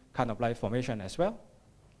cavern kind of like formation as well.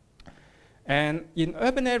 And in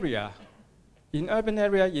urban area,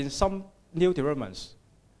 in some new developments,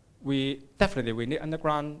 we need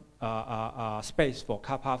underground space for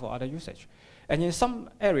car park or other usage. And in some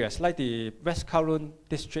areas, like the West Kowloon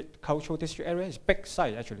district, cultural district area, is big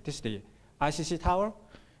site actually. This is the ICC tower.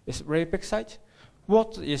 It's a very big site.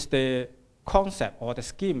 What is the concept or the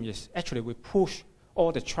scheme is actually we push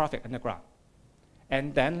all the traffic underground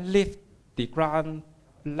and then lift the ground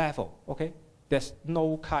level, okay? There's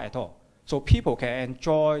no car at all. So people can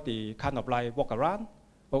enjoy the kind of like walk around,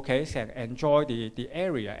 okay, can enjoy the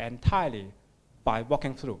area entirely by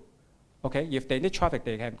walking through. Okay, if they need traffic,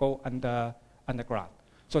 they can go underground.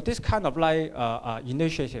 So this kind of like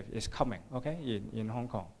initiative is coming, okay, in Hong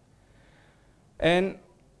Kong. And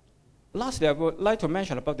lastly, I would like to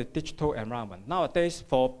mention about the digital environment. Nowadays,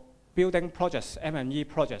 for building projects, M&E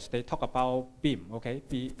projects, they talk about BIM, okay,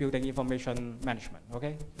 building information management,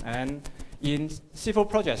 okay. And in civil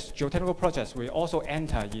projects, geotechnical projects, we also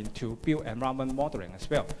enter into build environment modeling as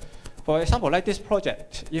well. For example, like this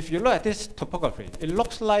project, if you look at this topography, it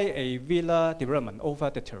looks like a villa development over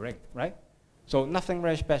the terrain, right? So nothing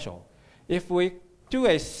very special. If we do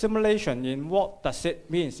a simulation in what does it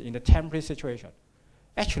mean in the temporary situation,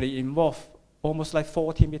 actually involve almost like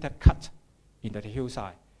 40-meter cut into the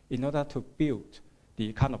hillside in order to build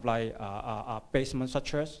the kind of like basement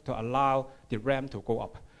structures to allow the ramp to go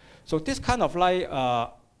up. So this kind of like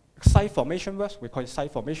site formation works, we call it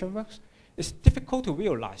site formation works, it's difficult to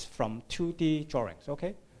realize from 2D drawings,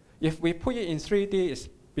 okay? If we put it in 3D, it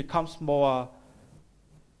becomes more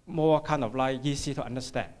kind of like easy to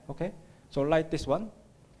understand, okay? So like this one,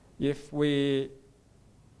 if we,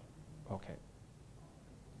 okay.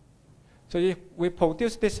 So if we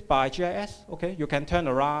produce this by GIS, okay, you can turn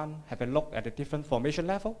around, have a look at the different formation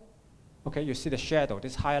level. Okay, you see the shadow,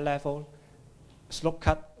 this higher level, slope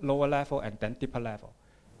cut, lower level, and then deeper level.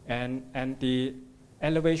 And the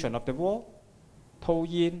elevation of the wall, toe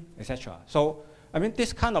in, etc. So, I mean,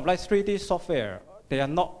 this kind of like 3D software, they are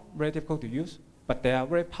not very difficult to use, but they are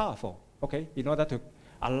very powerful, okay, in order to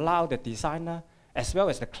allow the designer, as well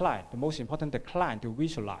as the client, the most important, the client, to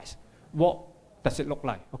visualize what does it look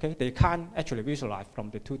like, okay? They can't actually visualize from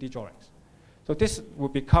the 2D drawings. So this will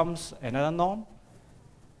become another norm.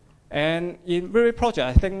 And in every project,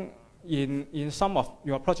 I think in some of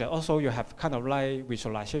your projects also you have kind of like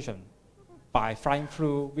visualization by flying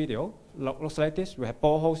through video. Looks like this, we have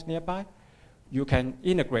boreholes nearby. You can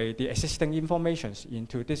integrate the existing information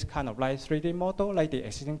into this kind of like 3D model, like the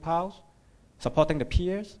existing piles, supporting the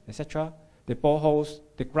piers, etc., the boreholes,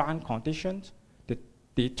 the ground conditions,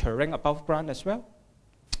 the terrain above ground as well.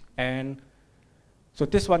 And so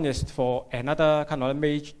this one is for another kind of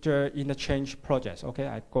major interchange projects, okay?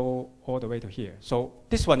 I go all the way to here. So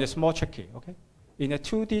this one is more tricky, okay? In a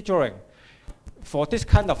 2D drawing, for this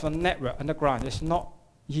kind of a network underground, it's not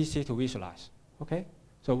easy to visualize, okay?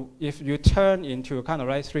 So if you turn into a kind of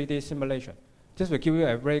like 3D simulation, this will give you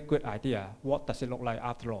a very good idea what does it look like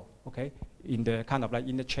after all, okay? In the kind of like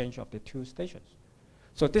interchange of the two stations.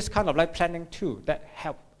 So this kind of like planning tool that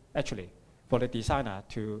help actually for the designer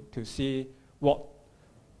to see what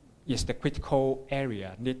is the critical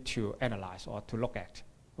area need to analyze or to look at,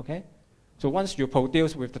 okay? So once you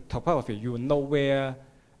produce with the topography, you will know where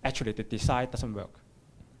actually the design doesn't work.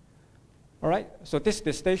 All right, so this is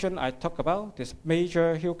the station I talked about, this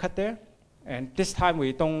major hill cut there. And this time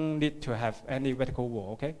we don't need to have any vertical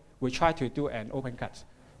wall, okay? We try to do an open cut.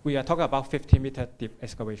 We are talking about 50-meter deep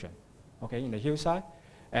excavation, okay, in the hillside.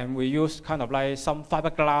 And we use kind of like some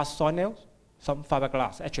fiberglass soil nails, some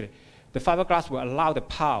fiberglass. Actually, the fiberglass will allow the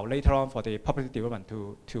pile later on for the property development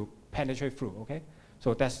to penetrate through, okay?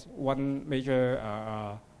 So that's one major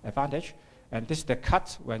advantage. And this is the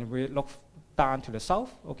cut when we look down to the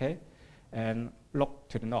south, okay? And look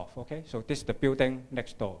to the north, okay? So this is the building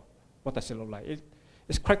next door. What does it look like?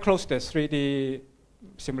 It's quite close to the 3D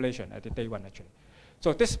simulation at the day one, actually.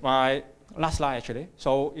 So this is my last slide, actually.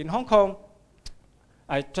 So in Hong Kong,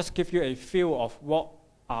 I just give you a feel of what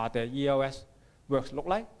are the ELS works look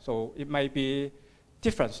like. So it may be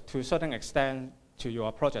different to a certain extent to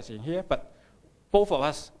your projects in here, but both of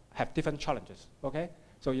us have different challenges, okay?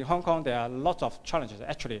 So in Hong Kong, there are lots of challenges,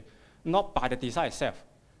 actually, not by the design itself,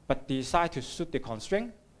 but design to suit the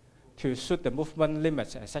constraint, to suit the movement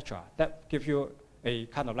limits, etc. That gives you a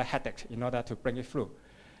kind of like headache in order to bring it through.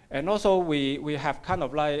 And also, we have kind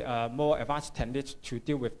of like more advanced techniques to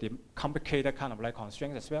deal with the complicated kind of like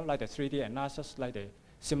constraints as well, like the 3D analysis, like the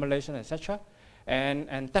simulation, etc.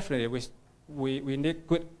 And definitely, we need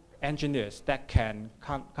good engineers that can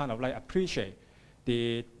kind of like appreciate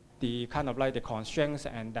the kind of like the constraints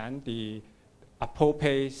and then the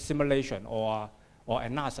appropriate simulation or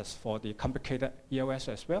analysis for the complicated EOS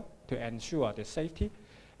as well to ensure the safety.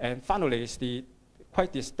 And finally, it's the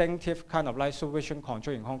quite distinctive kind of like supervision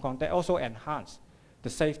control in Hong Kong that also enhance the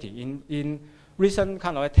safety. In recent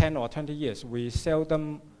kind of like 10 or 20 years, we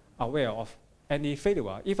seldom aware of any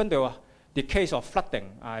failure. Even though the case of flooding,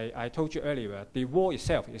 I told you earlier, the wall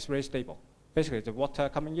itself is very stable. Basically, the water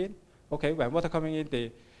coming in, okay, when water coming in, the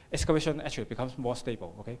excavation actually becomes more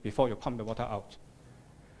stable, okay, before you pump the water out.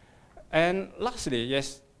 And lastly,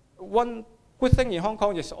 yes, one good thing in Hong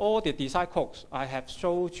Kong is all the design codes I have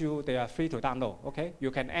showed you, they are free to download, okay?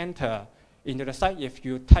 You can enter into the site if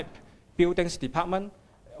you type buildings department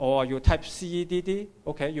or you type CEDD,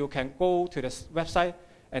 okay? You can go to the website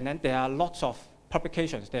and then there are lots of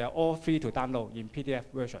publications. They are all free to download in PDF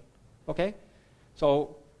version, okay?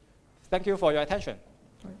 So thank you for your attention.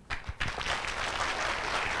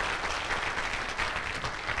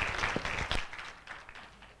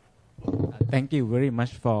 Thank you very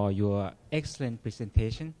much for your excellent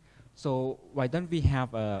presentation. So why don't we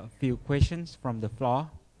have a few questions from the floor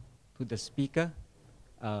to the speaker?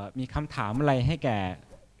 มีคำถามอะไรให้แก่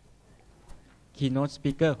Keynote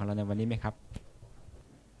speaker ของเราในวันนี้ไหมครับ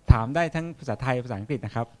ถามได้ทั้งภาษาไทยภาษาอังกฤษน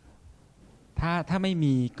ะครับถ้าไม่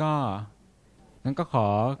มีก็งั้นก็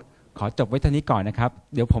ขอจบไว้เท่านี้ก่อนนะครับ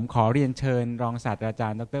เดี๋ยวผมขอเรียนเชิญรองศาสตราจา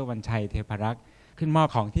รย์ดร.วรรณชัยเทพรักษ์ขึ้นมอบ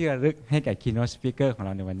ของที่ระลึกให้แก่ Keynote speaker ของเร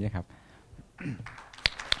าในวันนี้ครับ